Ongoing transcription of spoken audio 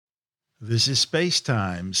This is Space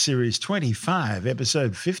Time, Series 25,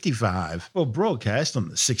 Episode 55, for broadcast on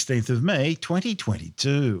the 16th of May,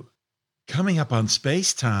 2022. Coming up on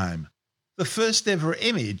Space Time, the first ever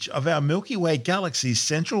image of our Milky Way galaxy's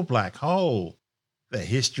central black hole, the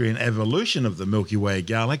history and evolution of the Milky Way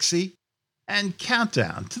galaxy, and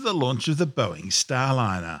countdown to the launch of the Boeing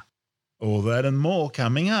Starliner. All that and more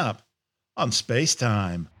coming up on Space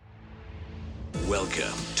Time.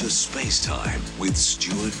 Welcome to Space Time with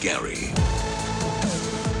Stuart Gary.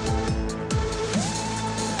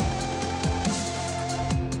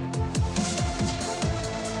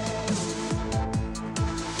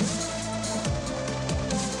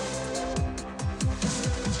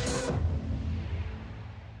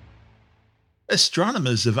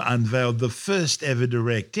 Astronomers have unveiled the first ever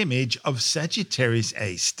direct image of Sagittarius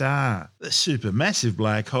A star, the supermassive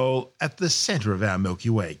black hole at the centre of our Milky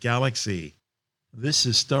Way galaxy. This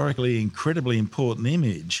historically incredibly important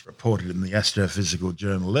image, reported in the astrophysical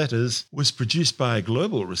journal Letters, was produced by a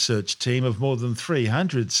global research team of more than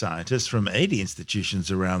 300 scientists from 80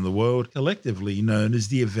 institutions around the world, collectively known as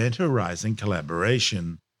the Event Horizon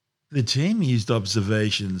Collaboration. The team used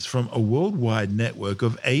observations from a worldwide network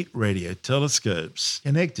of 8 radio telescopes,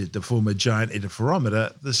 connected to form a giant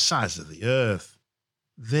interferometer the size of the Earth.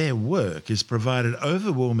 Their work has provided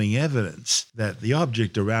overwhelming evidence that the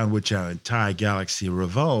object around which our entire galaxy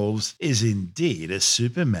revolves is indeed a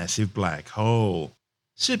supermassive black hole.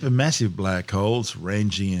 Supermassive black holes,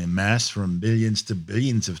 ranging in mass from millions to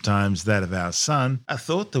billions of times that of our Sun, are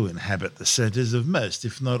thought to inhabit the centres of most,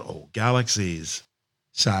 if not all, galaxies.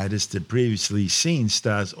 Scientists had previously seen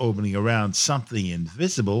stars orbiting around something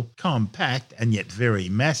invisible, compact, and yet very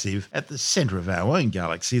massive at the centre of our own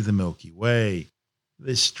galaxy, the Milky Way.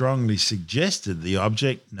 This strongly suggested the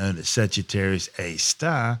object, known as Sagittarius A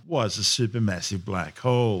star, was a supermassive black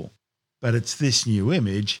hole. But it's this new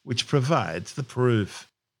image which provides the proof.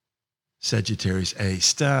 Sagittarius A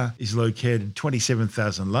star is located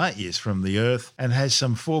 27,000 light-years from the Earth and has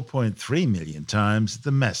some 4.3 million times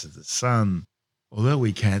the mass of the Sun. Although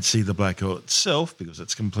we can't see the black hole itself because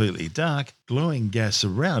it's completely dark, glowing gas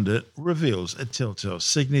around it reveals a telltale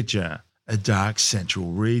signature, a dark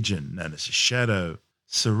central region known as a shadow,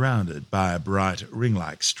 surrounded by a bright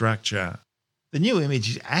ring-like structure. The new image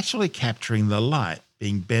is actually capturing the light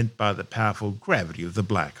being bent by the powerful gravity of the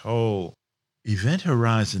black hole. Event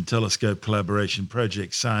Horizon Telescope Collaboration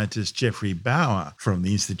Project scientist Jeffrey Bauer from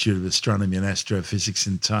the Institute of Astronomy and Astrophysics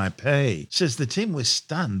in Taipei says the team was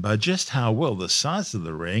stunned by just how well the size of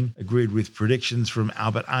the ring agreed with predictions from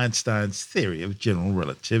Albert Einstein's theory of general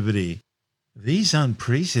relativity. These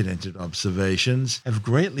unprecedented observations have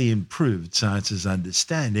greatly improved science's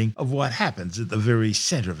understanding of what happens at the very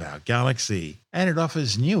centre of our galaxy, and it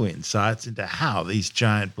offers new insights into how these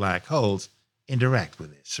giant black holes interact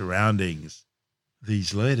with their surroundings.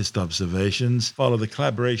 These latest observations follow the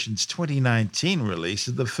collaboration's 2019 release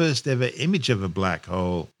of the first ever image of a black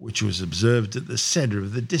hole, which was observed at the centre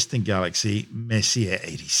of the distant galaxy Messier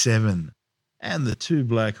 87. And the two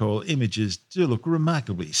black hole images do look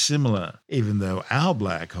remarkably similar, even though our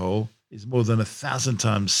black hole is more than 1,000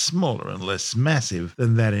 times smaller and less massive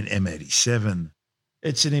than that in M87.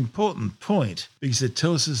 It's an important point because it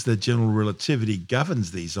tells us that general relativity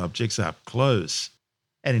governs these objects up close,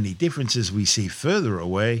 and any differences we see further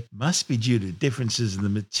away must be due to differences in the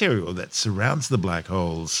material that surrounds the black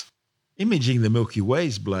holes. Imaging the Milky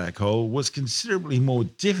Way's black hole was considerably more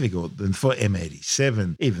difficult than for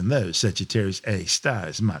M87, even though Sagittarius A star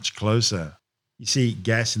is much closer. You see,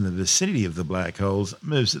 gas in the vicinity of the black holes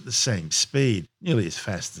moves at the same speed, nearly as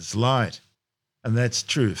fast as light. And that's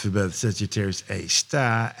true for both Sagittarius A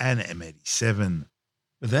star and M87.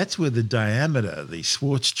 But that's where the diameter, the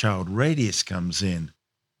Schwarzschild radius, comes in.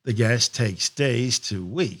 The gas takes days to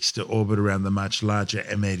weeks to orbit around the much larger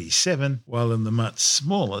M87, while in the much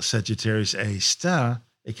smaller Sagittarius A star,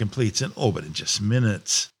 it completes an orbit in just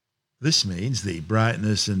minutes. This means the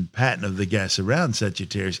brightness and pattern of the gas around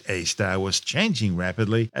Sagittarius A star was changing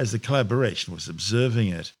rapidly as the collaboration was observing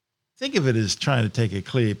it. Think of it as trying to take a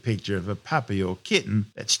clear picture of a puppy or kitten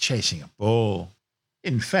that's chasing a ball.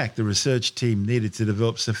 In fact, the research team needed to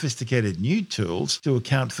develop sophisticated new tools to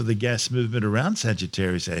account for the gas movement around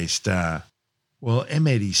Sagittarius A star. While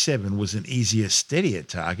M87 was an easier, steadier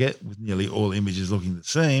target, with nearly all images looking the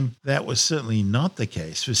same, that was certainly not the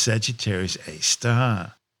case for Sagittarius A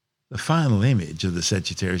star. The final image of the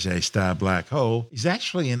Sagittarius A star black hole is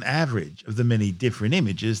actually an average of the many different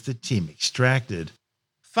images the team extracted,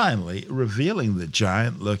 finally revealing the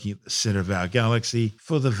giant lurking at the centre of our galaxy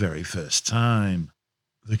for the very first time.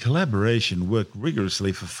 The collaboration worked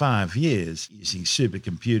rigorously for 5 years, using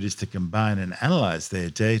supercomputers to combine and analyze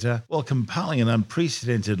their data while compiling an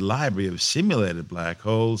unprecedented library of simulated black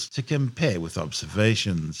holes to compare with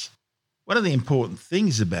observations. One of the important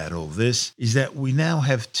things about all this is that we now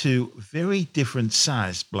have two very different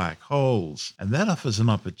sized black holes, and that offers an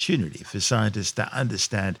opportunity for scientists to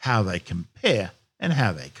understand how they compare and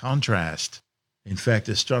how they contrast. In fact,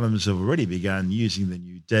 astronomers have already begun using the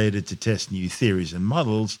new data to test new theories and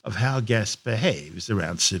models of how gas behaves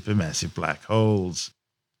around supermassive black holes.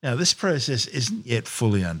 Now, this process isn't yet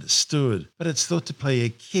fully understood, but it's thought to play a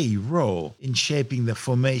key role in shaping the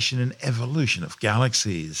formation and evolution of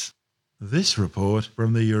galaxies. This report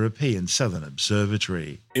from the European Southern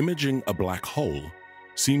Observatory. Imaging a black hole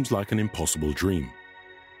seems like an impossible dream.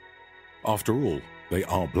 After all, they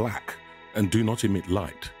are black and do not emit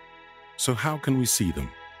light. So how can we see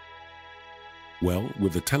them? Well,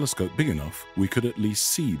 with a telescope big enough, we could at least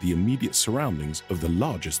see the immediate surroundings of the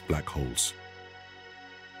largest black holes.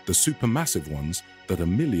 The supermassive ones that are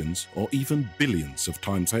millions or even billions of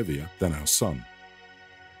times heavier than our Sun.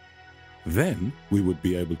 Then we would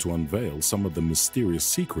be able to unveil some of the mysterious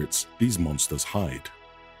secrets these monsters hide.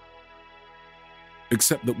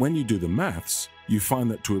 Except that when you do the maths, you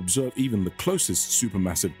find that to observe even the closest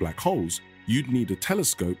supermassive black holes, you'd need a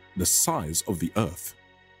telescope the size of the Earth.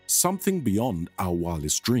 Something beyond our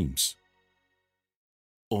wildest dreams.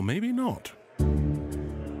 Or maybe not.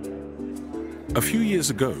 A few years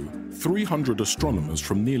ago, 300 astronomers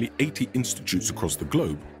from nearly 80 institutes across the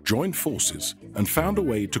globe joined forces and found a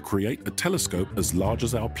way to create a telescope as large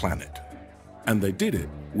as our planet. And they did it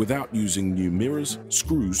without using new mirrors,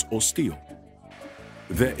 screws, or steel.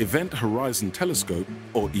 Their Event Horizon Telescope,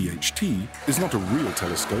 or EHT, is not a real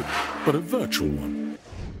telescope, but a virtual one.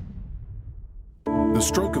 The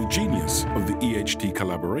stroke of genius of the EHT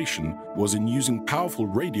collaboration was in using powerful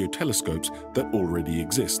radio telescopes that already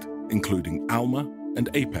exist, including ALMA and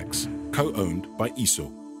APEX, co-owned by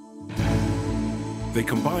ESO. They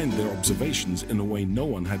combined their observations in a way no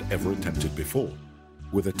one had ever attempted before,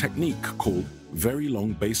 with a technique called Very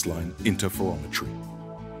Long Baseline Interferometry.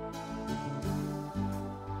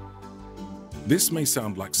 This may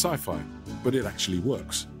sound like sci-fi, but it actually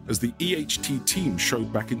works, as the EHT team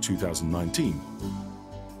showed back in 2019.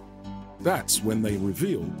 That's when they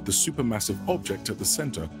revealed the supermassive object at the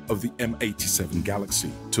center of the M87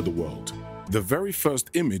 galaxy to the world. The very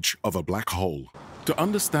first image of a black hole. To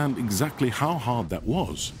understand exactly how hard that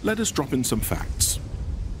was, let us drop in some facts.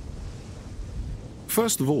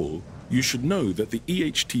 First of all, you should know that the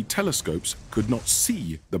EHT telescopes could not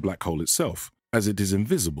see the black hole itself, as it is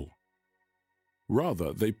invisible.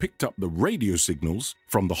 Rather, they picked up the radio signals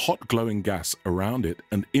from the hot glowing gas around it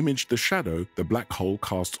and imaged the shadow the black hole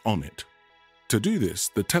casts on it. To do this,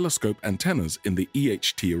 the telescope antennas in the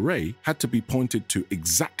EHT array had to be pointed to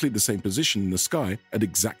exactly the same position in the sky at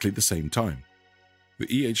exactly the same time. The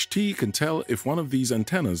EHT can tell if one of these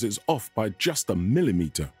antennas is off by just a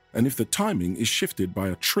millimeter, and if the timing is shifted by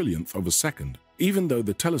a trillionth of a second, even though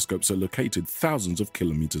the telescopes are located thousands of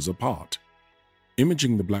kilometers apart.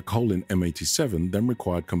 Imaging the black hole in M87 then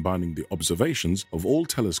required combining the observations of all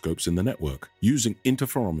telescopes in the network using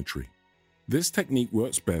interferometry. This technique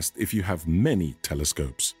works best if you have many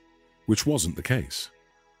telescopes, which wasn't the case.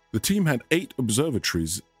 The team had 8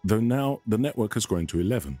 observatories, though now the network has grown to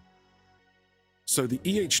 11. So the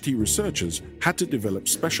EHT researchers had to develop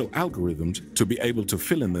special algorithms to be able to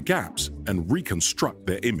fill in the gaps and reconstruct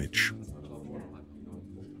their image.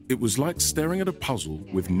 It was like staring at a puzzle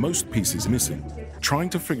with most pieces missing, trying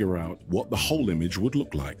to figure out what the whole image would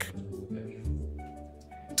look like.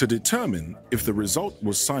 To determine if the result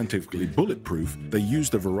was scientifically bulletproof, they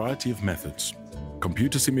used a variety of methods.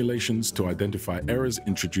 Computer simulations to identify errors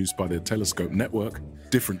introduced by their telescope network,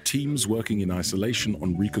 different teams working in isolation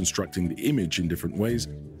on reconstructing the image in different ways,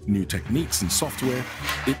 new techniques and software.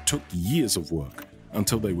 It took years of work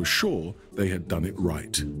until they were sure they had done it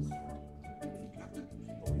right.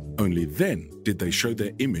 Only then did they show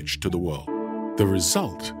their image to the world. The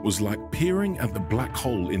result was like peering at the black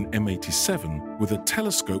hole in M87 with a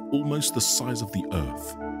telescope almost the size of the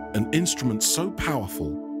Earth, an instrument so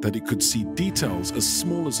powerful that it could see details as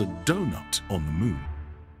small as a donut on the moon.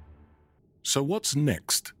 So what's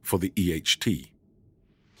next for the EHT?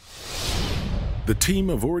 The team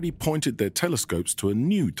have already pointed their telescopes to a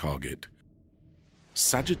new target,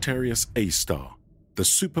 Sagittarius A*, the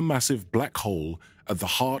supermassive black hole at the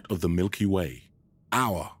heart of the Milky Way,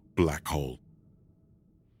 our black hole.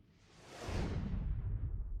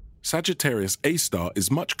 Sagittarius A*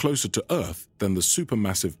 is much closer to Earth than the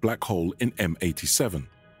supermassive black hole in M87.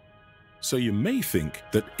 so you may think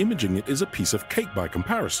that imaging it is a piece of cake by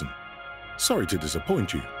comparison. Sorry to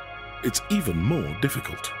disappoint you. It's even more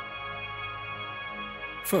difficult.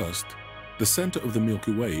 First, the center of the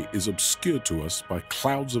Milky Way is obscured to us by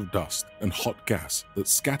clouds of dust and hot gas that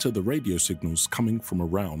scatter the radio signals coming from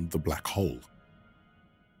around the black hole.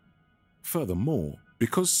 Furthermore,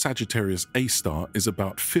 because Sagittarius A star is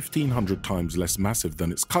about 1,500 times less massive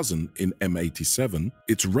than its cousin in M87,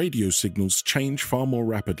 its radio signals change far more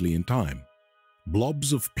rapidly in time.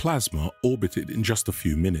 Blobs of plasma orbit it in just a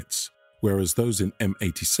few minutes, whereas those in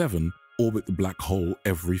M87 orbit the black hole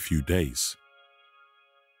every few days.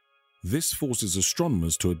 This forces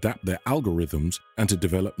astronomers to adapt their algorithms and to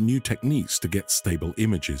develop new techniques to get stable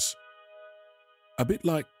images. A bit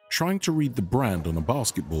like trying to read the brand on a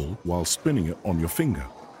basketball while spinning it on your finger.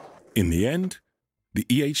 In the end, the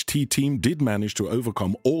EHT team did manage to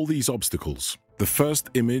overcome all these obstacles. The first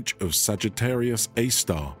image of Sagittarius A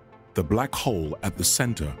star, the black hole at the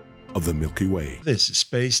center of the Milky Way. This is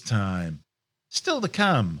Space Time. Still to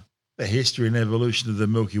come, the history and evolution of the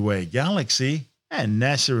Milky Way galaxy, and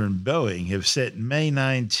NASA and Boeing have set May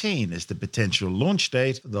 19 as the potential launch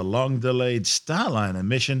date for the long-delayed Starliner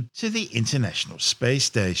mission to the International Space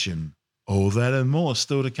Station. All that and more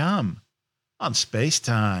still to come on Space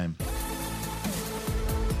Time.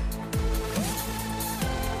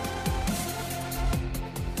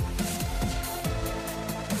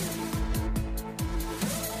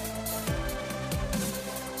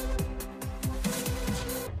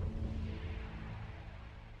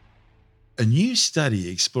 A new study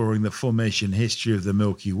exploring the formation history of the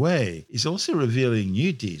Milky Way is also revealing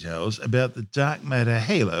new details about the dark matter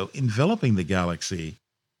halo enveloping the galaxy.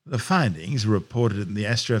 The findings, reported in the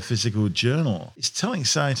Astrophysical Journal, is telling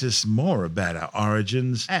scientists more about our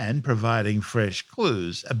origins and providing fresh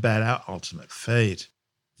clues about our ultimate fate.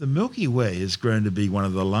 The Milky Way has grown to be one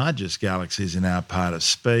of the largest galaxies in our part of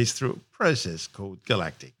space through a process called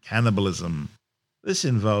galactic cannibalism. This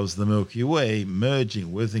involves the Milky Way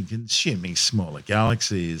merging with and consuming smaller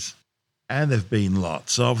galaxies. And there have been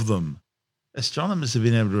lots of them. Astronomers have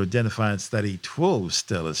been able to identify and study 12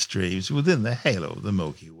 stellar streams within the halo of the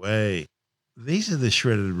Milky Way. These are the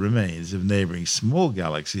shredded remains of neighboring small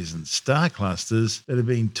galaxies and star clusters that have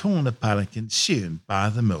been torn apart and consumed by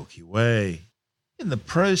the Milky Way. In the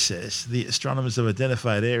process, the astronomers have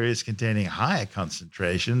identified areas containing higher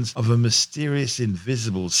concentrations of a mysterious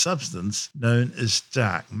invisible substance known as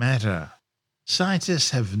dark matter.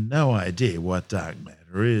 Scientists have no idea what dark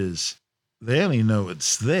matter is. They only know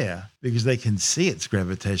it's there because they can see its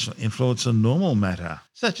gravitational influence on normal matter,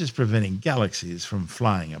 such as preventing galaxies from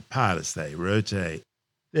flying apart as they rotate.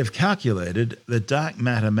 They've calculated that dark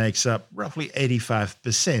matter makes up roughly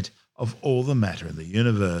 85% of all the matter in the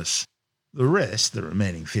universe. The rest, the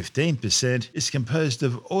remaining 15%, is composed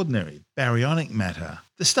of ordinary baryonic matter,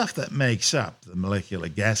 the stuff that makes up the molecular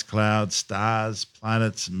gas clouds, stars,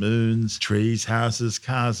 planets, moons, trees, houses,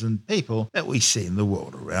 cars, and people that we see in the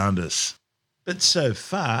world around us. But so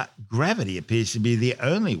far, gravity appears to be the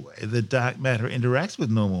only way that dark matter interacts with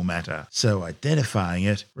normal matter, so identifying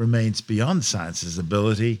it remains beyond science's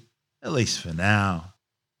ability, at least for now.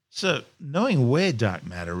 So, knowing where dark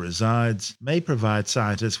matter resides may provide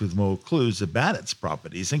scientists with more clues about its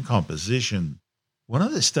properties and composition. One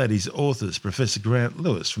of the study's authors, Professor Grant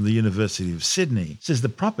Lewis from the University of Sydney, says the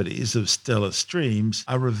properties of stellar streams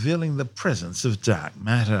are revealing the presence of dark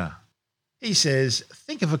matter. He says,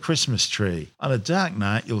 think of a Christmas tree. On a dark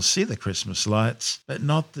night, you'll see the Christmas lights, but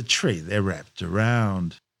not the tree they're wrapped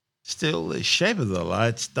around. Still, the shape of the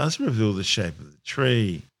lights does reveal the shape of the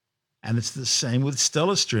tree. And it's the same with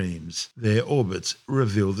stellar streams. Their orbits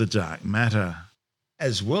reveal the dark matter.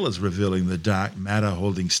 As well as revealing the dark matter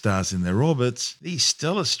holding stars in their orbits, these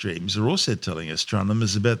stellar streams are also telling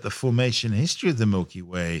astronomers about the formation history of the Milky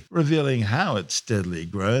Way, revealing how it's steadily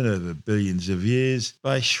grown over billions of years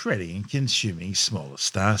by shredding and consuming smaller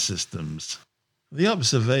star systems. The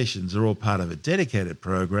observations are all part of a dedicated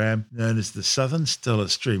program known as the Southern Stellar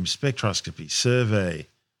Stream Spectroscopy Survey,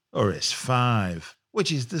 or S5,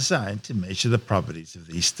 which is designed to measure the properties of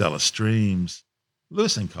these stellar streams.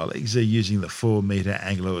 Lewis and colleagues are using the 4-metre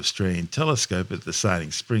Anglo-Australian telescope at the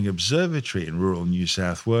Siding Spring Observatory in rural New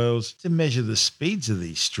South Wales to measure the speeds of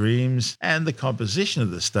these streams and the composition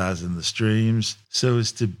of the stars in the streams so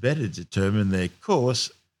as to better determine their course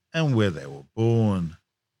and where they were born.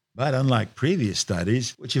 But unlike previous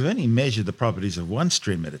studies, which have only measured the properties of one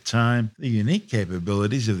stream at a time, the unique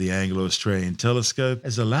capabilities of the Anglo-Australian telescope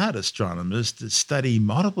has allowed astronomers to study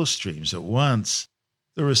multiple streams at once.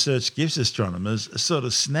 The research gives astronomers a sort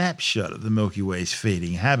of snapshot of the Milky Way's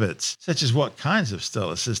feeding habits, such as what kinds of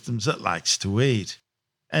stellar systems it likes to eat.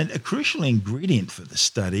 And a crucial ingredient for the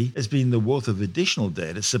study has been the wealth of additional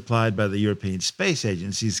data supplied by the European Space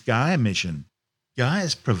Agency's Gaia mission. Gaia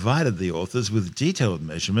has provided the authors with detailed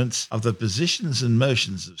measurements of the positions and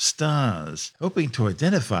motions of stars, helping to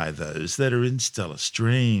identify those that are in stellar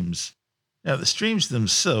streams. Now, the streams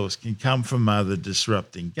themselves can come from either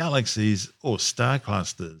disrupting galaxies or star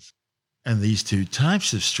clusters. And these two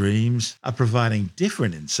types of streams are providing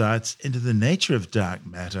different insights into the nature of dark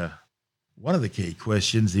matter. One of the key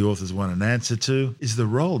questions the authors want an answer to is the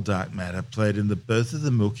role dark matter played in the birth of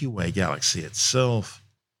the Milky Way galaxy itself.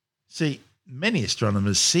 See, many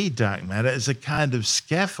astronomers see dark matter as a kind of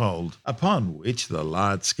scaffold upon which the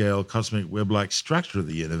large-scale cosmic web-like structure of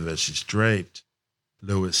the universe is draped.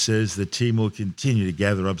 Lewis says the team will continue to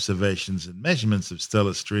gather observations and measurements of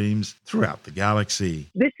stellar streams throughout the galaxy.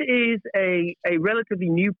 This is a relatively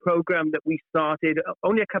new program that we started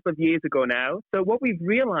only a couple of years ago now. So what we've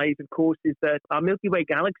realized, of course, is that our Milky Way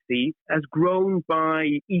galaxy has grown by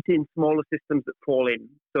eating smaller systems that fall in.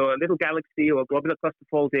 So a little galaxy or a globular cluster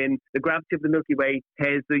falls in, the gravity of the Milky Way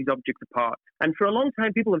tears these objects apart. And for a long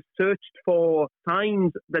time, people have searched for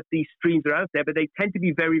signs that these streams are out there, but they tend to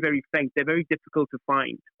be very, very faint. They're very difficult to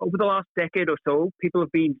find. Over the last decade or so, people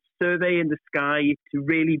have been surveying the sky to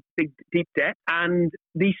really big, deep depth, and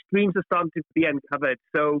these streams are starting to be uncovered.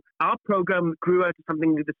 So our program grew out of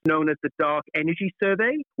something that's known as the Dark Energy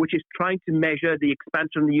Survey, which is trying to measure the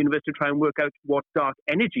expansion of the universe to try and work out what dark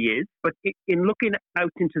energy is. But in looking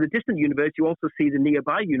out into the distant universe, you also see the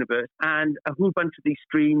nearby universe, and a whole bunch of these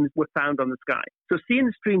streams were found on the sky. So seeing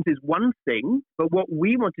the streams is one thing, but what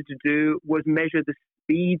we wanted to do was measure the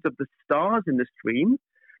speeds of the stars in the stream,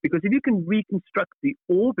 because if you can reconstruct the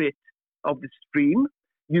orbit of the stream,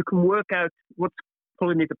 you can work out what's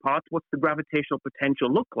pulling it apart, what's the gravitational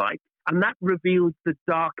potential look like, and that reveals the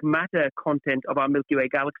dark matter content of our Milky Way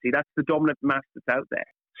galaxy. That's the dominant mass that's out there.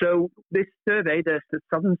 So this survey, the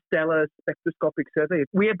Southern Stellar Spectroscopic Survey,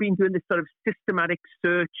 we have been doing this sort of systematic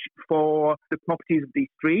search for the properties of these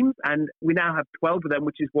streams, and we now have 12 of them,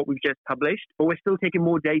 which is what we've just published. But we're still taking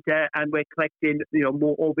more data, and we're collecting,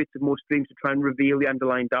 more orbits of more streams to try and reveal the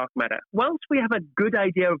underlying dark matter. Once we have a good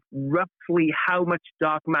idea of roughly how much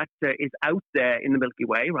dark matter is out there in the Milky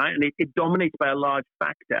Way, right, and it dominates by a large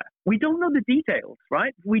factor, we don't know the details,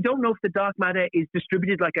 right? We don't know if the dark matter is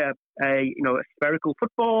distributed like a spherical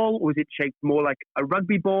football, or is it shaped more like a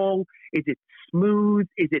rugby ball? Is it smooth?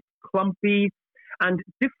 Is it clumpy? And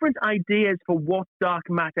different ideas for what dark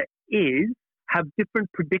matter is have different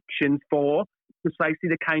predictions for precisely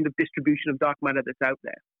the kind of distribution of dark matter that's out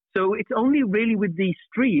there. So it's only really with these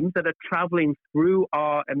streams that are traveling through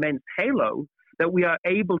our immense halo that we are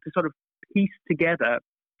able to sort of piece together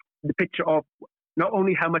the picture of not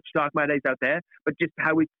only how much dark matter is out there, but just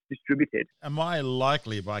how it's distributed. Am I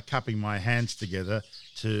likely, by cupping my hands together,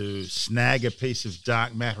 to snag a piece of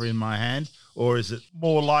dark matter in my hand? Or is it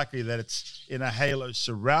more likely that it's in a halo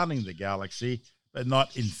surrounding the galaxy, but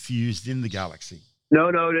not infused in the galaxy?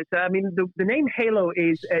 No. The name halo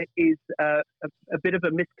is a bit of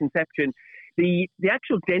a misconception. The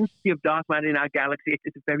actual density of dark matter in our galaxy,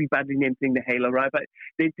 it's a very badly named thing, the halo, right? But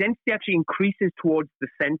the density actually increases towards the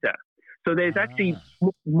center. So there's actually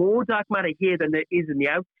more dark matter here than there is in the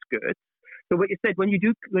outskirts. So what you said, when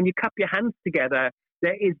you cup your hands together,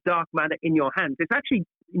 there is dark matter in your hands. It's actually,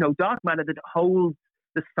 dark matter that holds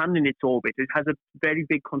the sun in its orbit. It has a very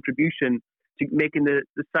big contribution to making the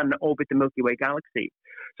sun orbit the Milky Way galaxy.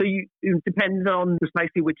 So it depends on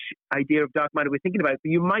precisely which idea of dark matter we're thinking about.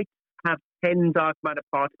 But you might have 10 dark matter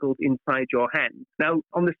particles inside your hand. Now,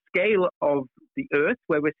 on the scale of the Earth,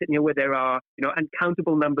 where we're sitting here, where there are,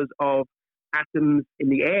 uncountable numbers of atoms in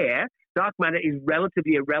the air, dark matter is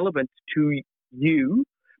relatively irrelevant to you.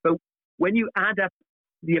 But when you add up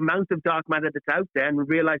the amount of dark matter that's out there and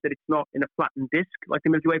realize that it's not in a flattened disk like the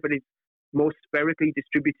Milky Way, but it's more spherically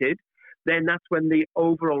distributed, then that's when the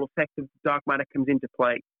overall effect of dark matter comes into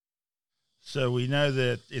play. So we know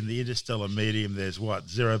that in the interstellar medium, there's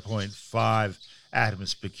 0.5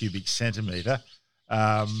 atoms per cubic centimetre.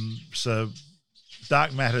 So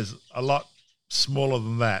dark matter is a lot smaller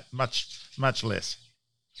than that, much less.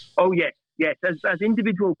 Oh, yes, as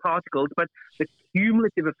individual particles, but the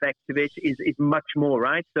cumulative effect of it is much more,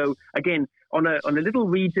 right? So again, on a little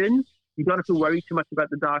region, you don't have to worry too much about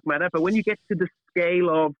the dark matter, but when you get to the scale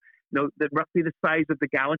of roughly the size of the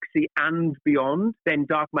galaxy and beyond, then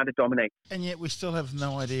dark matter dominates. And yet we still have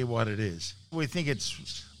no idea what it is. We think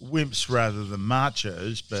it's WIMPs rather than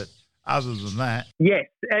machos, but other than that... Yes,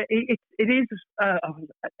 it is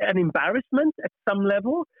an embarrassment at some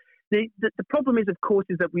level. The problem is, of course,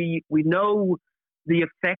 is that we know the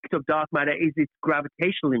effect of dark matter is its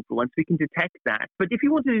gravitational influence. We can detect that. But if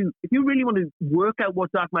you really want to work out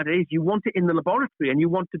what dark matter is, you want it in the laboratory, and you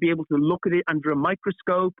want to be able to look at it under a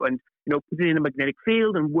microscope and, put it in a magnetic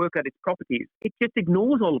field and work out its properties. It just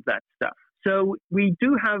ignores all of that stuff. So we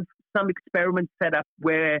do have some experiments set up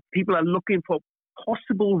where people are looking for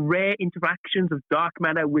possible rare interactions of dark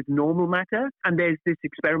matter with normal matter. And there's this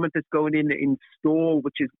experiment that's going in STOR,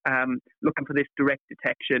 which is looking for this direct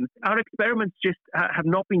detection. Our experiments just have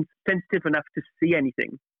not been sensitive enough to see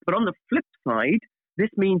anything. But on the flip side, this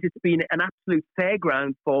means it's been an absolute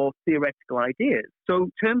fairground for theoretical ideas. So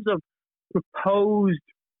in terms of proposed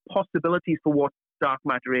possibilities for what dark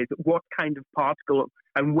matter is, what kind of particle,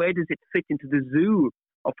 and where does it fit into the zoo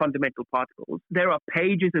of fundamental particles. There are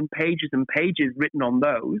pages and pages and pages written on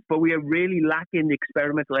those, but we are really lacking the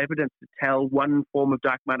experimental evidence to tell one form of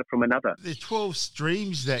dark matter from another. The 12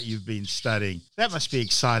 streams that you've been studying, that must be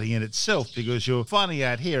exciting in itself, because you're finding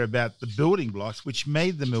out here about the building blocks which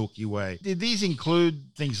made the Milky Way. Did these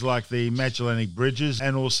include things like the Magellanic Bridges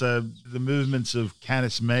and also the movements of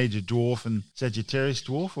Canis Major Dwarf and Sagittarius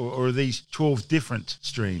Dwarf, or are these 12 different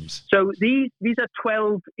streams? So these are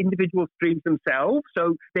 12 individual streams themselves.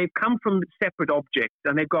 So they've come from separate objects,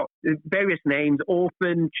 and they've got various names: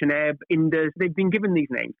 Orphan, Cheneb, Indus. They've been given these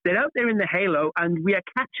names. They're out there in the halo, and we are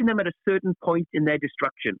catching them at a certain point in their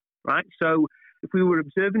destruction, right? So if we were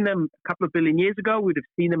observing them a couple of billion years ago, we'd have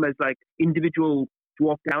seen them as like individual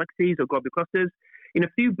dwarf galaxies or globular clusters. In a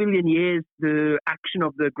few billion years, the action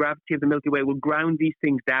of the gravity of the Milky Way will ground these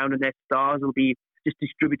things down, and their stars will be just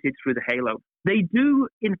distributed through the halo. They do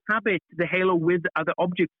inhabit the halo with other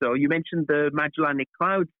objects, though. You mentioned the Magellanic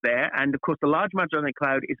Clouds there, and of course the Large Magellanic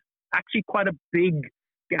Cloud is actually quite a big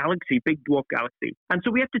galaxy, big dwarf galaxy. And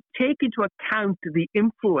so we have to take into account the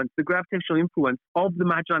influence, the gravitational influence of the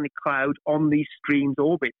Magellanic Cloud on these streams'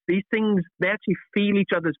 orbits. These things, they actually feel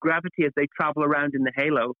each other's gravity as they travel around in the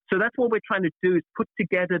halo. So that's what we're trying to do, is put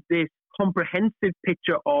together this comprehensive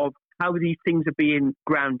picture of how these things are being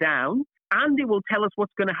ground down. And it will tell us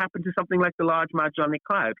what's going to happen to something like the Large Magellanic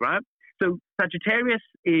Cloud, right? So Sagittarius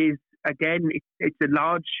is, again, it's a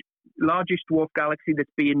largish dwarf galaxy that's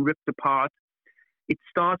being ripped apart. Its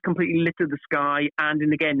stars completely litter the sky, and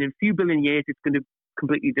again, in a few billion years, it's going to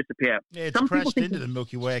completely disappear. Yeah, it's crashed into the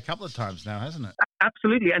Milky Way a couple of times now, hasn't it?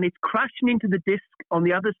 Absolutely, and it's crashing into the disk on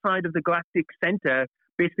the other side of the galactic center.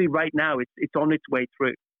 Basically, right now, it's on its way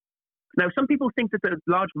through. Now, some people think that the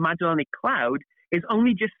Large Magellanic Cloud is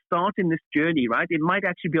only just starting this journey, right? It might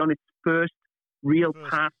actually be on its first real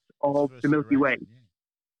path of the Milky Way.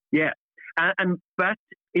 Yeah. But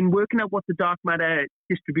in working out what the dark matter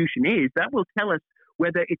distribution is, that will tell us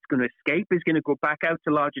whether it's going to escape, is going to go back out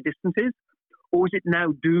to larger distances, or is it now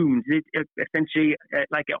doomed? Is it essentially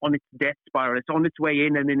like on its death spiral? It's on its way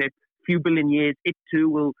in, and in a few billion years, it too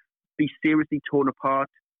will be seriously torn apart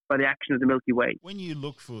by the action of the Milky Way. When you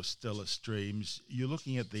look for stellar streams, you're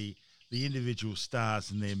looking at the individual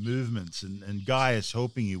stars and their movements, and Gaia's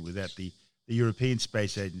helping you with that, the European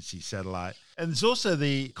Space Agency satellite. And there's also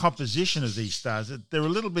the composition of these stars. They're a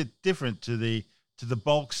little bit different to the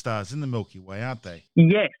bulk stars in the Milky Way, aren't they?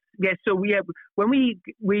 Yes. So when we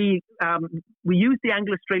use the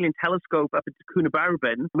Anglo-Australian telescope up at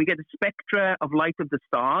Coonabarabran, we get a spectra of light of the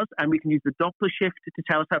stars, and we can use the Doppler shift to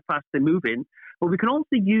tell us how fast they're moving. But we can also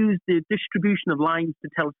use the distribution of lines to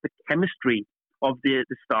tell us the chemistry of the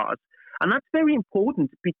stars. And that's very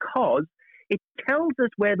important because it tells us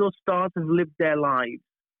where those stars have lived their lives.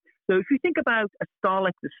 So if you think about a star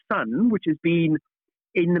like the Sun, which has been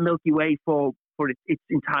in the Milky Way for its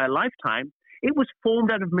entire lifetime, it was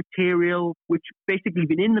formed out of material which basically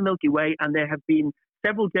been in the Milky Way, and there have been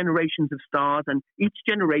several generations of stars, and each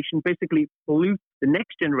generation basically pollutes the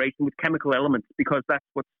next generation with chemical elements because that's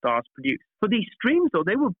what stars produce. For these streams, though,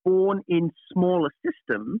 they were born in smaller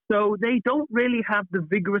systems, so they don't really have the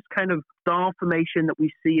vigorous kind of star formation that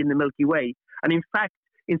we see in the Milky Way. And in fact,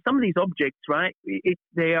 in some of these objects, right,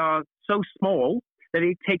 they are so small that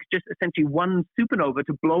it takes just essentially one supernova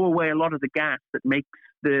to blow away a lot of the gas that makes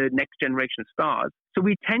the next generation of stars. So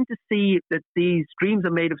we tend to see that these streams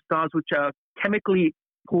are made of stars which are chemically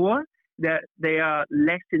poor, that they are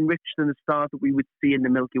less enriched than the stars that we would see in the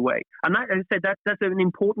Milky Way. And that, as I said, that's an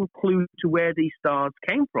important clue to where these stars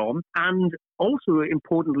came from. And also,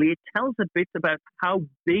 importantly, it tells a bit about how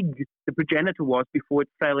big the progenitor was before it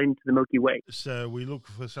fell into the Milky Way. So we look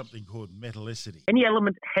for something called metallicity. Any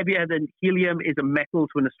element heavier than helium is a metal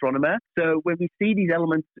to an astronomer. So when we see these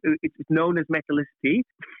elements, it's known as metallicity.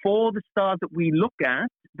 For the stars that we look at,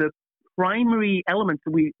 the primary elements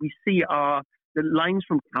that we see are the lines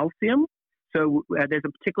from calcium. So there's a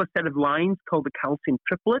particular set of lines called the calcium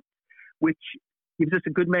triplet, which gives us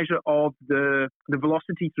a good measure of the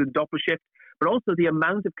velocity through the Doppler shift, but also the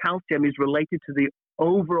amount of calcium is related to the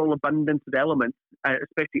overall abundance of elements,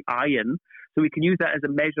 especially iron. So we can use that as a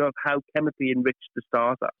measure of how chemically enriched the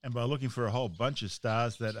stars are. And by looking for a whole bunch of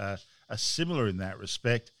stars that are similar in that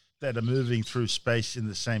respect, that are moving through space in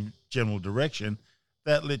the same general direction,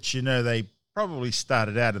 that lets you know they probably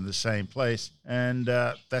started out in the same place, and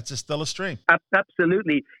that's a stellar stream.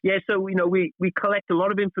 Absolutely. Yeah, so, we collect a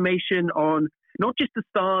lot of information on not just the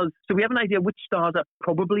stars. So we have an idea which stars are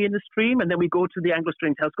probably in the stream, and then we go to the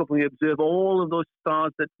Anglo-Australian Telescope and we observe all of those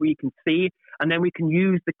stars that we can see, and then we can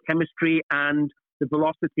use the chemistry and the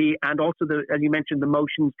velocity and also, as you mentioned, the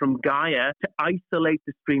motions from Gaia to isolate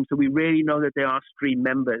the stream so we really know that they are stream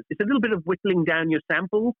members. It's a little bit of whittling down your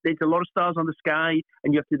sample. There's a lot of stars on the sky,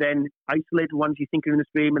 and you have to then isolate the ones you think are in the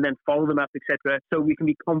stream and then follow them up, etc. So we can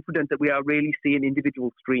be confident that we are really seeing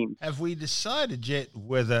individual streams. Have we decided yet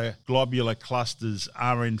whether globular clusters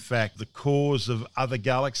are in fact the cause of other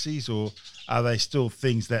galaxies, or are they still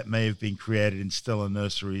things that may have been created in stellar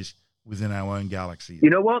nurseries within our own galaxy? You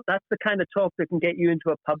know what? That's the kind of talk that can get you into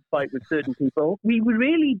a pub fight with certain people. We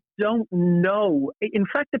really don't know. In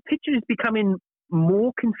fact, the picture is becoming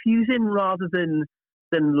more confusing rather than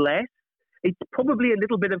less. It's probably a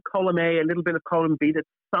little bit of column A, a little bit of column B, that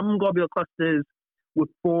some globular clusters were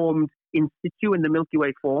formed in situ and the Milky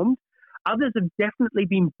Way formed. Others have definitely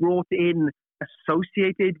been brought in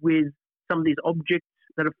associated with some of these objects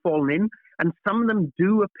that have fallen in, and some of them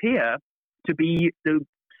do appear to be the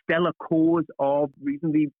stellar cause of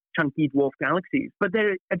reasonably chunky dwarf galaxies. But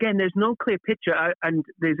there's no clear picture, and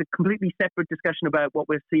there's a completely separate discussion about what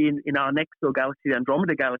we're seeing in our next door galaxy, the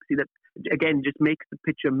Andromeda Galaxy, that, again, just makes the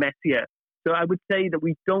picture messier. So I would say that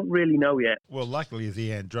we don't really know yet. Well, luckily,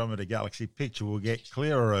 the Andromeda Galaxy picture will get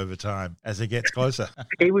clearer over time as it gets closer.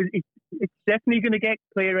 It's definitely going to get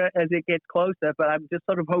clearer as it gets closer, but I'm just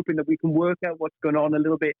sort of hoping that we can work out what's going on a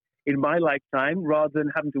little bit in my lifetime rather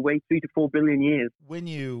than having to wait 3 to 4 billion years. When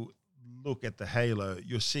you look at the halo,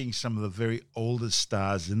 you're seeing some of the very oldest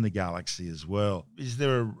stars in the galaxy as well. Is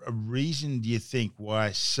there a reason, do you think,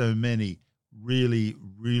 why so many really,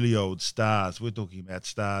 really old stars, we're talking about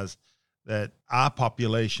stars that our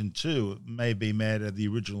population too may be made of the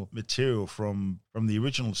original material from the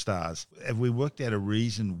original stars. Have we worked out a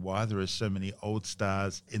reason why there are so many old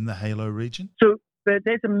stars in the halo region? So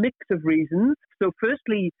there's a mix of reasons. So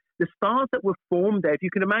firstly, the stars that were formed there, if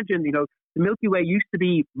you can imagine, the Milky Way used to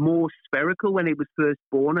be more spherical when it was first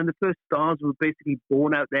born, and the first stars were basically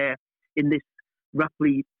born out there in this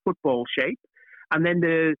roughly football shape. And then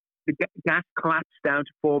the gas collapsed down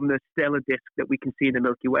to form the stellar disk that we can see in the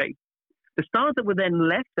Milky Way. The stars that were then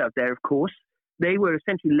left out there, of course, they were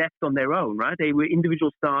essentially left on their own, right? They were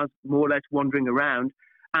individual stars more or less wandering around.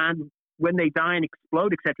 And when they die and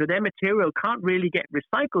explode, etc., their material can't really get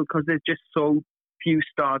recycled because there's just so few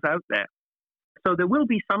stars out there. So there will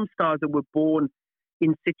be some stars that were born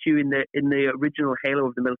in situ in the original halo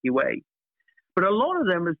of the Milky Way. But a lot of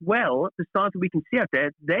them as well, the stars that we can see out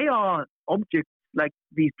there, they are objects like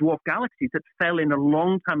these dwarf galaxies that fell in a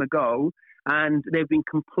long time ago, and they've been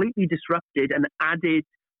completely disrupted and added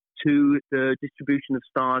to the distribution of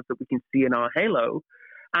stars that we can see in our halo.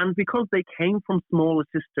 And because they came from smaller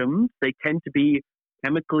systems, they tend to be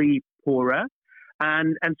chemically poorer.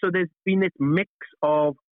 And so there's been this mix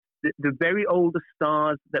of the very oldest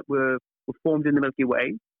stars that were formed in the Milky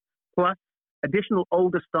Way, plus additional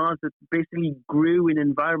older stars that basically grew in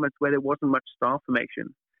environments where there wasn't much star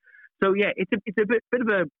formation. So yeah, it's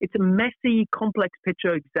a messy, complex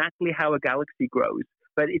picture exactly how a galaxy grows.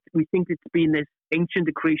 But we think it's been this ancient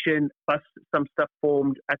accretion plus some stuff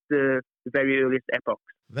formed at the very earliest epochs.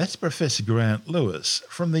 That's Professor Grant Lewis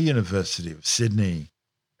from the University of Sydney.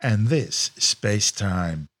 And this is Space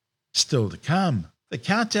Time. Still to come, the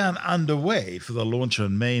countdown underway for the launch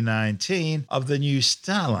on May 19 of the new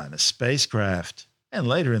Starliner spacecraft. And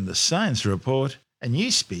later in the Science Report, a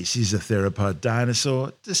new species of theropod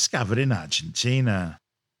dinosaur discovered in Argentina.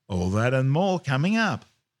 All that and more coming up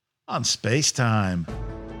on Space Time.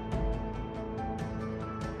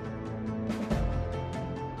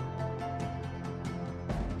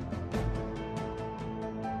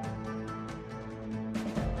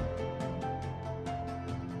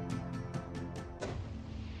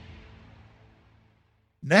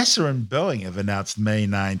 NASA and Boeing have announced May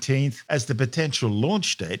 19th as the potential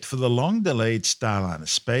launch date for the long-delayed Starliner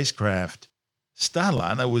spacecraft.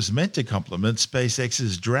 Starliner was meant to complement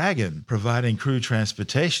SpaceX's Dragon, providing crew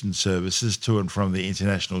transportation services to and from the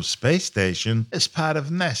International Space Station as part of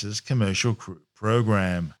NASA's Commercial Crew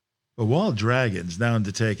Program. But while Dragon's now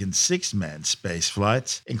undertaken 6 manned space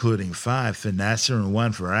flights, including 5 for NASA and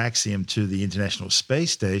 1 for Axiom to the International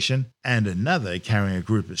Space Station, and another carrying a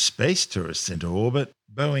group of space tourists into orbit,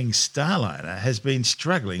 Boeing's Starliner has been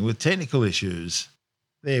struggling with technical issues.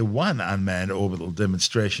 Their one unmanned orbital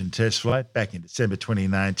demonstration test flight back in December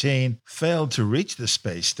 2019 failed to reach the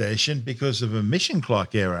space station because of a mission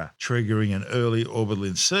clock error, triggering an early orbital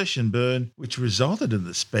insertion burn, which resulted in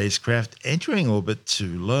the spacecraft entering orbit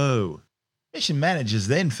too low. Mission managers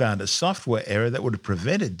then found a software error that would have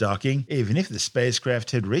prevented docking even if the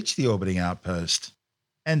spacecraft had reached the orbiting outpost.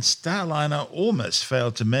 And Starliner almost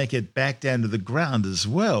failed to make it back down to the ground as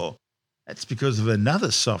well. That's because of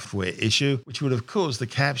another software issue which would have caused the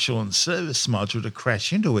capsule and service module to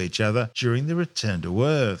crash into each other during the return to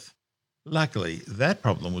Earth. Luckily, that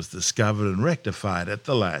problem was discovered and rectified at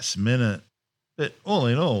the last minute. But all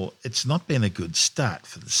in all, it's not been a good start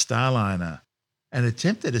for the Starliner. An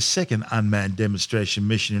attempt at a second unmanned demonstration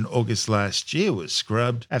mission in August last year was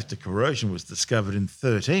scrubbed after corrosion was discovered in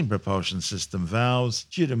 13 propulsion system valves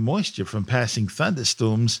due to moisture from passing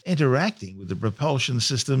thunderstorms interacting with the propulsion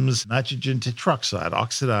system's nitrogen tetroxide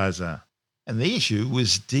oxidizer. And the issue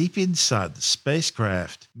was deep inside the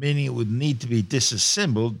spacecraft, meaning it would need to be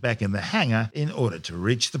disassembled back in the hangar in order to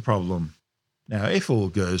reach the problem. Now, if all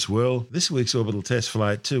goes well, this week's Orbital Test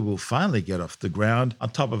Flight 2 will finally get off the ground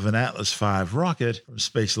on top of an Atlas V rocket from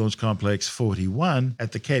Space Launch Complex 41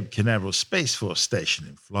 at the Cape Canaveral Space Force Station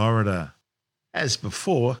in Florida. As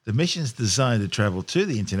before, the mission is designed to travel to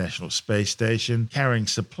the International Space Station, carrying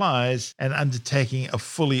supplies and undertaking a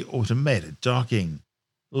fully automated docking.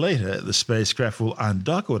 Later, the spacecraft will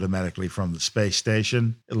undock automatically from the space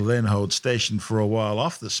station. It'll then hold station for a while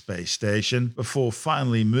off the space station before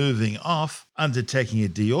finally moving off, undertaking a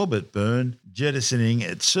deorbit burn, jettisoning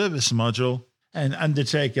its service module, and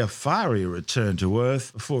undertake a fiery return to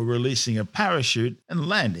Earth before releasing a parachute and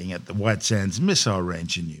landing at the White Sands Missile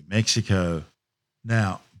Range in New Mexico.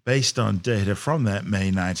 Now, based on data from that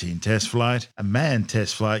May 19 test flight, a manned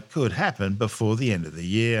test flight could happen before the end of the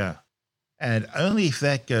year. And only if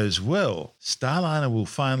that goes well, Starliner will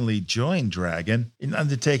finally join Dragon in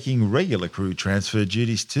undertaking regular crew transfer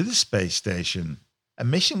duties to the space station, a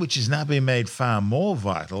mission which has now been made far more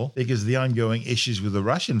vital because of the ongoing issues with the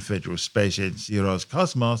Russian Federal Space Agency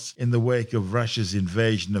Roscosmos in the wake of Russia's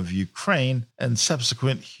invasion of Ukraine and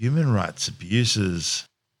subsequent human rights abuses.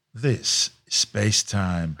 This is Space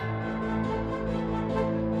Time.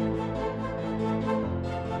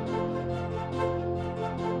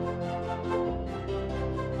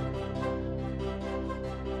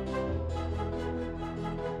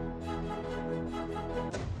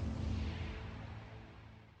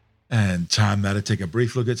 And time now to take a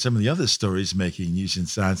brief look at some of the other stories making news in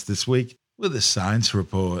science this week with a science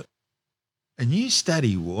report. A new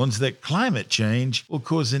study warns that climate change will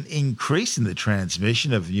cause an increase in the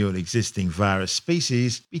transmission of new and existing virus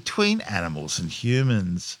species between animals and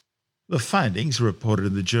humans. The findings, reported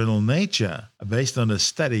in the journal Nature, are based on a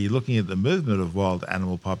study looking at the movement of wild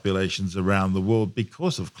animal populations around the world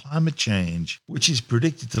because of climate change, which is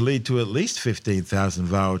predicted to lead to at least 15,000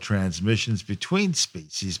 viral transmissions between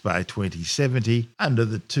species by 2070 under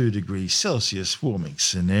the 2 degrees Celsius warming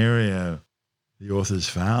scenario. The authors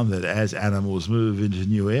found that as animals move into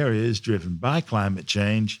new areas driven by climate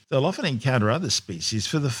change, they'll often encounter other species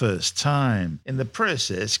for the first time, in the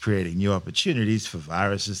process creating new opportunities for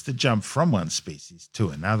viruses to jump from one species to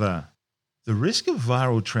another. The risk of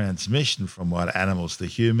viral transmission from wild animals to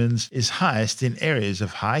humans is highest in areas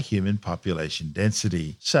of high human population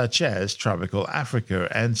density, such as tropical Africa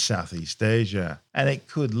and Southeast Asia, and it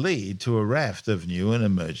could lead to a raft of new and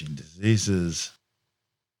emerging diseases.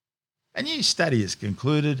 A new study has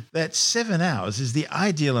concluded that 7 hours is the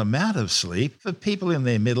ideal amount of sleep for people in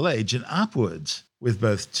their middle age and upwards, with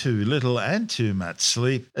both too little and too much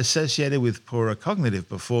sleep associated with poorer cognitive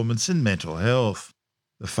performance and mental health.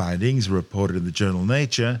 The findings, reported in the journal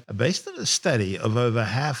Nature, are based on a study of over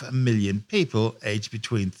 500,000 people aged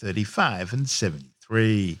between 35 and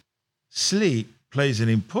 73. Sleep plays an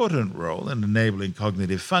important role in enabling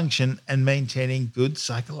cognitive function and maintaining good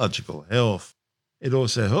psychological health. It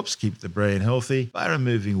also helps keep the brain healthy by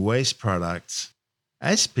removing waste products.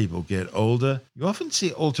 As people get older, you often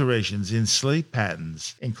see alterations in sleep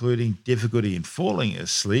patterns, including difficulty in falling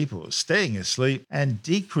asleep or staying asleep, and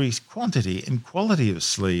decreased quantity and quality of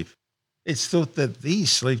sleep. It's thought that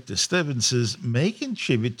these sleep disturbances may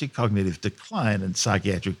contribute to cognitive decline and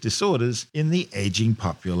psychiatric disorders in the aging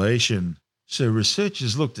population. So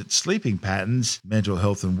researchers looked at sleeping patterns, mental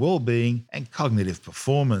health and well-being, and cognitive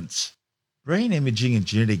performance. Brain imaging and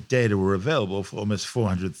genetic data were available for almost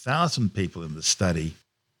 400,000 people in the study.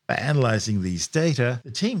 By analysing these data,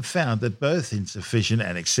 the team found that both insufficient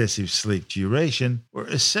and excessive sleep duration were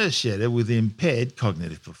associated with impaired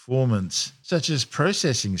cognitive performance, such as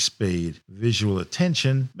processing speed, visual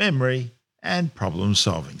attention, memory, and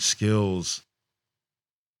problem-solving skills.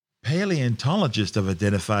 Paleontologists have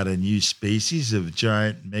identified a new species of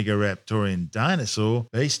giant Megaraptorian dinosaur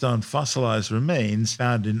based on fossilized remains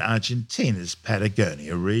found in Argentina's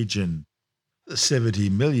Patagonia region. The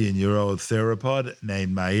 70-million-year-old theropod,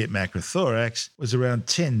 named Macrothorax, was around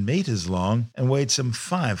 10 meters long and weighed some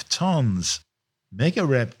 5 tons.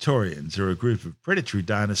 Megaraptorians are a group of predatory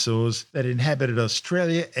dinosaurs that inhabited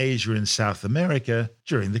Australia, Asia, and South America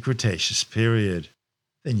during the Cretaceous period.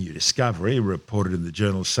 The new discovery, reported in the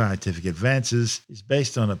journal Scientific Advances, is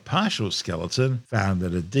based on a partial skeleton found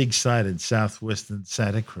at a dig site in southwestern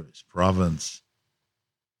Santa Cruz province.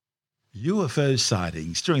 UFO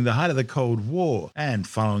sightings during the height of the Cold War and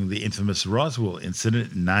following the infamous Roswell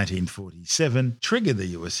incident in 1947 triggered the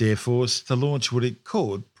US Air Force to launch what it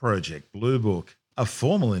called Project Blue Book, a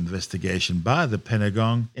formal investigation by the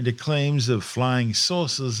Pentagon into claims of flying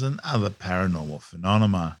saucers and other paranormal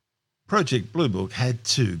phenomena. Project Blue Book had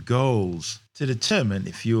 2 goals: to determine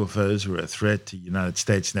if UFOs were a threat to United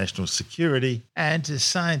States national security and to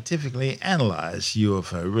scientifically analyze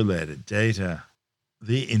UFO-related data.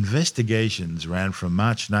 The investigations ran from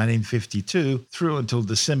March 1952 through until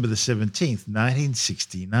December 17,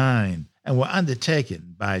 1969, and were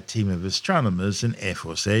undertaken by a team of astronomers and Air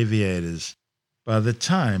Force aviators. By the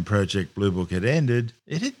time Project Blue Book had ended,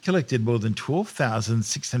 it had collected more than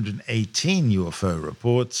 12,618 UFO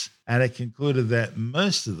reports, and it concluded that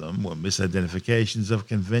most of them were misidentifications of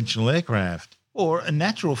conventional aircraft or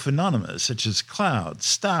natural phenomena such as clouds,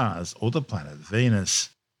 stars, or the planet Venus.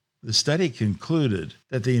 The study concluded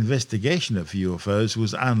that the investigation of UFOs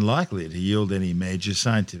was unlikely to yield any major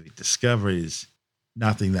scientific discoveries.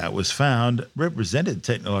 Nothing that was found represented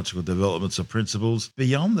technological developments or principles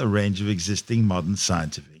beyond the range of existing modern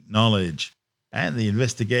scientific knowledge, and the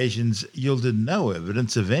investigations yielded no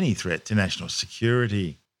evidence of any threat to national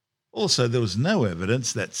security. Also, there was no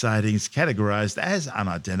evidence that sightings categorized as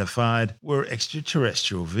unidentified were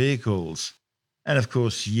extraterrestrial vehicles. And of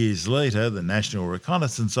course, years later, the National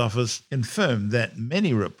Reconnaissance Office confirmed that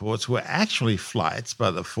many reports were actually flights by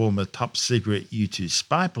the former top-secret U-2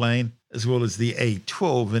 spy plane, as well as the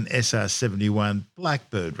A-12 and SR-71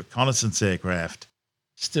 Blackbird reconnaissance aircraft.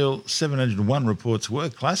 Still, 701 reports were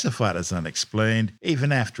classified as unexplained,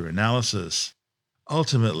 even after analysis.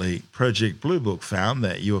 Ultimately, Project Blue Book found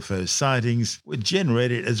that UFO sightings were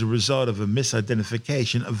generated as a result of a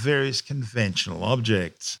misidentification of various conventional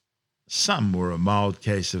objects. Some were a mild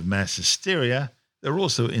case of mass hysteria. There were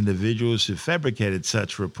also individuals who fabricated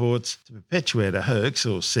such reports to perpetuate a hoax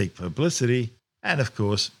or seek publicity, and of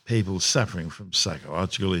course, people suffering from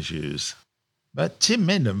psychological issues. But Tim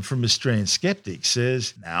Mendham from Australian Skeptics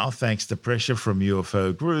says now, thanks to pressure from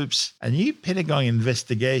UFO groups, a new Pentagon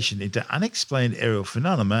investigation into unexplained aerial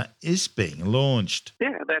phenomena is being launched.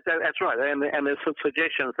 Yeah, that's right. And there's some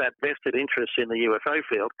suggestions that vested interests in the UFO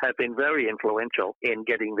field have been very influential in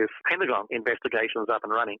getting this Pentagon investigations up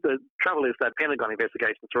and running. The trouble is that Pentagon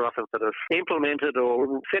investigations are often sort of implemented or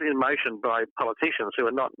set in motion by politicians who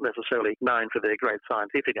are not necessarily known for their great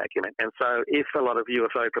scientific acumen. And so if a lot of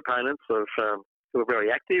UFO proponents who are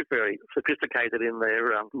very active, very sophisticated in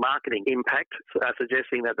their marketing impact, are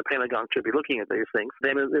suggesting that the Pentagon should be looking at these things,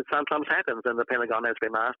 then it sometimes happens, and the Pentagon has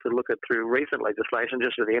been asked to look at, through recent legislation,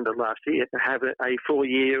 just at the end of last year, to have a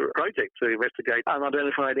 4-year project to investigate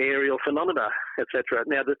unidentified aerial phenomena, etc.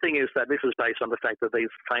 Now, the thing is that this is based on the fact that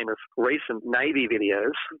these famous recent Navy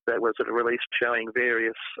videos that were sort of released showing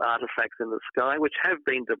various artefacts in the sky, which have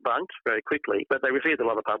been debunked very quickly, but they received a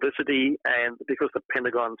lot of publicity, and because the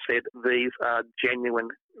Pentagon said these are genuine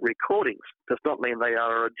recordings, does not mean they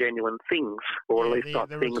are genuine things, or at least not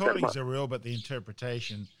the things. The recordings are real, but the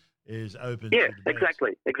interpretation is open. Yeah, to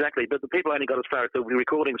debate. exactly. But the people only got as far as the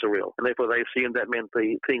recordings are real, and therefore they assumed that meant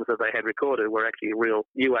the things that they had recorded were actually real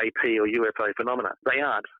UAP or UFO phenomena. They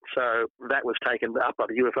aren't. So that was taken up by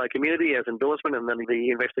the UFO community as endorsement, and then the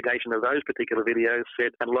investigation of those particular videos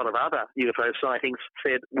said, and a lot of other UFO sightings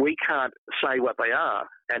said, we can't say what they are.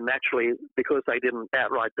 And naturally, because they didn't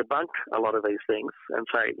outright debunk a lot of these things and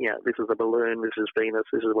say, this is a balloon, this is Venus,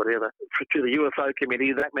 this is whatever, to the UFO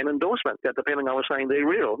committee, that meant endorsement, that the Pentagon was saying they're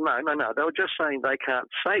real. No, No. They were just saying they can't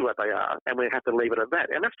say what they are, and we have to leave it at that.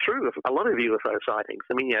 And that's true of a lot of UFO sightings.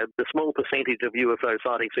 I mean, the small percentage of UFO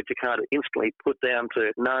sightings that you can't instantly put down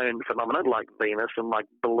to known phenomena like Venus and like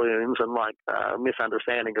balloons and like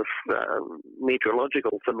misunderstanding of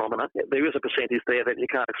meteorological phenomena. There is a percentage there that you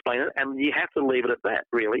can't explain it, and you have to leave it at that,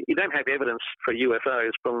 really. You don't have evidence for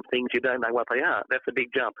UFOs from things you don't know what they are. That's a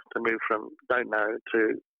big jump to move from don't know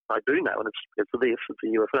to I do know, and it's a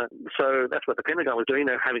UFO. So that's what the Pentagon was doing.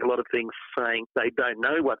 They're having a lot of things saying they don't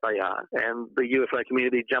know what they are, and the UFO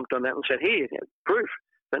community jumped on that and said, here, proof.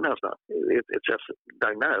 But no, it's not. It's just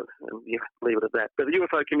don't know, and you leave it at that. But the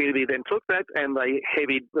UFO community then took that and they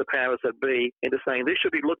heavied the powers that be into saying this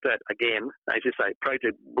should be looked at again, as you say,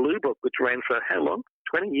 Project Blue Book, which ran for how long?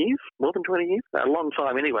 20 years? More than 20 years? A long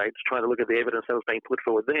time anyway, to try to look at the evidence that was being put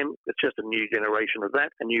forward then. It's just a new generation of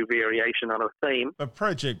that, a new variation on a theme. But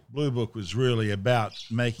Project Blue Book was really about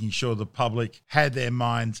making sure the public had their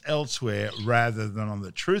minds elsewhere rather than on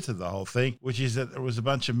the truth of the whole thing, which is that there was a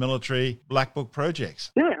bunch of military black book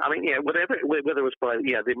projects. Yeah, I mean, whether it was by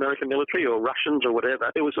the American military or Russians or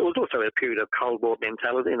whatever, it was also a period of Cold War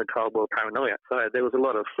mentality and a Cold War paranoia. So there was a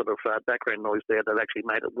lot of sort of background noise there that actually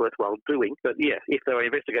made it worthwhile doing. But yeah, if they were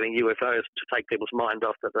investigating UFOs to take people's mind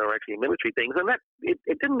off that they were actually military things, and that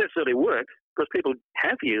it didn't necessarily work because people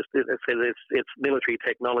have used it as it's military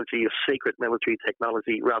technology, secret military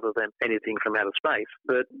technology, rather than anything from outer space.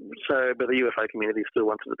 But the UFO community still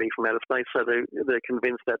wants it to be from outer space, so they're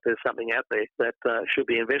convinced that there's something out there that should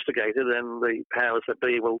be investigated, and the powers that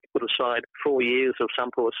be will put aside 4 years of some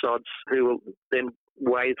poor sods who will then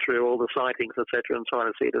wade through all the sightings, etc., and trying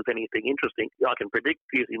to see if there's anything interesting. I can predict,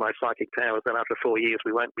 using my psychic powers, that after 4 years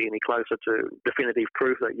we won't be any closer to definitive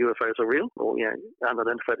proof that UFOs are real, or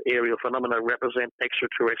unidentified aerial phenomena represent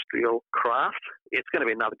extraterrestrial craft. It's going to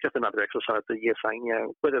be just another exercise that you're saying,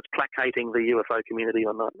 whether it's placating the UFO community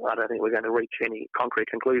or not, I don't think we're going to reach any concrete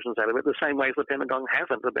conclusions out of it. The same way as the Pentagon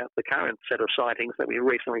hasn't about the current set of sightings that we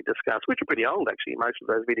recently discussed, which are pretty old actually. Most of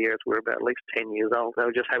those videos were about at least 10 years old. They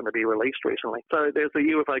were just having to be released recently. So there's the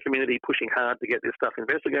UFO community pushing hard to get this stuff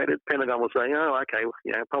investigated. Pentagon was saying,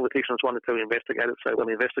 politicians wanted to investigate it, so we'll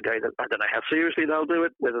investigate it. I don't know how seriously they'll do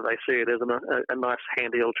it, whether they see it as a nice,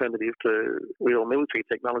 handy alternative to real military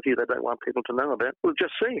technology they don't want people to know about. We'll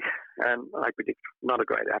just see. And I predict not a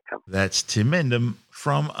great outcome. That's Tim Mendham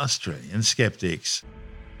from Australian Skeptics.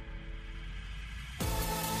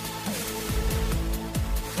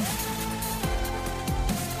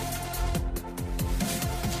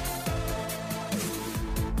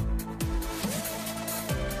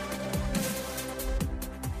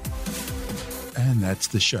 And that's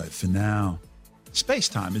the show for now.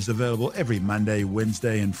 Spacetime is available every Monday,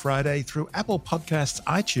 Wednesday and Friday through Apple Podcasts,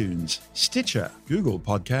 iTunes, Stitcher, Google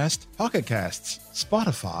Podcast, Pocket Casts,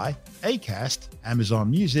 Spotify, Acast,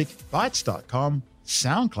 Amazon Music, Bytes.com,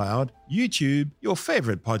 SoundCloud, YouTube, your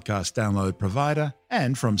favourite podcast download provider,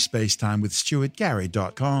 and from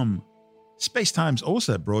spacetimewithstuartgary.com. Spacetime's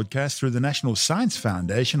also broadcast through the National Science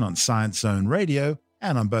Foundation on Science Zone Radio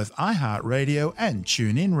and on both iHeartRadio and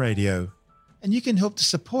TuneIn Radio. And you can help to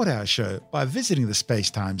support our show by visiting the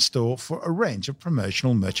Spacetime store for a range of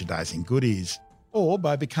promotional merchandising goodies, or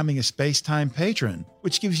by becoming a Spacetime patron,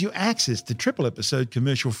 which gives you access to triple-episode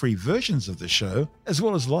commercial-free versions of the show, as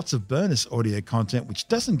well as lots of bonus audio content which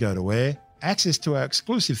doesn't go to air, access to our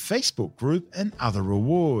exclusive Facebook group, and other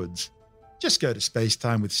rewards. Just go to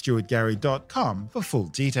spacetimewithstuartgary.com for full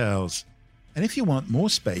details. And if you want more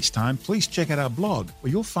space time, please check out our blog,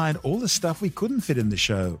 where you'll find all the stuff we couldn't fit in the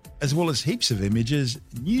show, as well as heaps of images,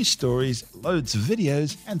 news stories, loads of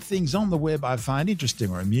videos, and things on the web I find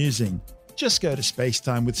interesting or amusing. Just go to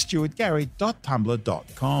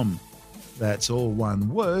spacetimewithstuartgary.tumblr.com. That's all one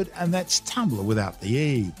word, and that's Tumblr without the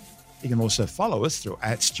E. You can also follow us through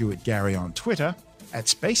 @StuartGary on Twitter,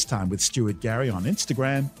 @SpaceTimeWithStuartGary on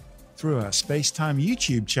Instagram, through our Spacetime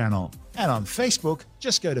YouTube channel, and on Facebook,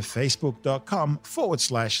 just go to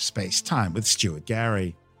facebook.com/Spacetime with Stuart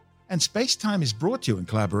Gary. And Spacetime is brought to you in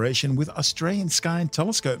collaboration with Australian Sky and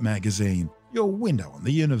Telescope magazine, your window on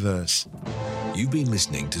the universe. You've been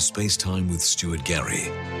listening to Spacetime with Stuart Gary.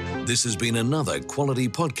 This has been another quality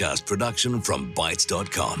podcast production from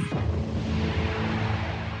Bytes.com.